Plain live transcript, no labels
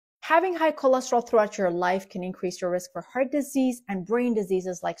Having high cholesterol throughout your life can increase your risk for heart disease and brain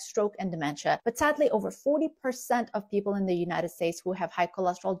diseases like stroke and dementia. But sadly, over 40% of people in the United States who have high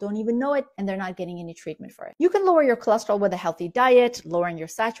cholesterol don't even know it, and they're not getting any treatment for it. You can lower your cholesterol with a healthy diet, lowering your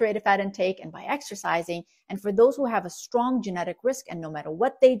saturated fat intake, and by exercising. And for those who have a strong genetic risk and no matter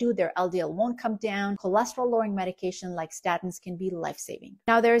what they do, their LDL won't come down, cholesterol-lowering medication like statins can be life-saving.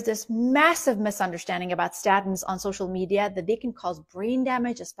 Now, there's this massive misunderstanding about statins on social media that they can cause brain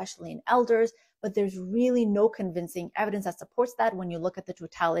damage, especially in elders, but there's really no convincing evidence that supports that when you look at the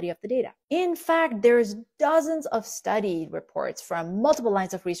totality of the data. In fact, there's dozens of study reports from multiple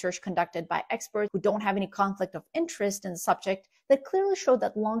lines of research conducted by experts who don't have any conflict of interest in the subject that clearly show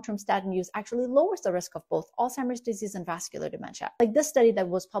that long-term statin use actually lowers the risk of both Alzheimer's disease and vascular dementia. Like this study that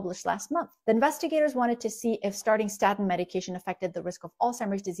was published last month. The investigators wanted to see if starting statin medication affected the risk of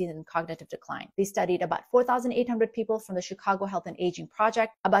Alzheimer's disease and cognitive decline. They studied about 4,800 people from the Chicago Health and Aging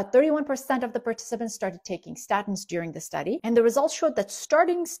Project. About 31% of the participants started taking statins during the study, and the results showed that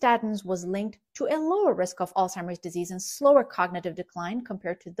starting statins was linked to a lower risk of Alzheimer's disease and slower cognitive decline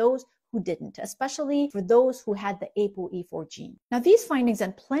compared to those who didn't, especially for those who had the ApoE4 gene. Now, these findings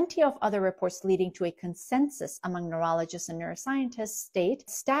and plenty of other reports leading to a consensus among neurologists and neuroscientists state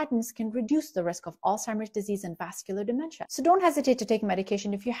statins can reduce the risk of Alzheimer's disease and vascular dementia. So don't hesitate to take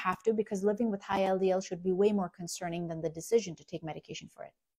medication if you have to, because living with high LDL should be way more concerning than the decision to take medication for it.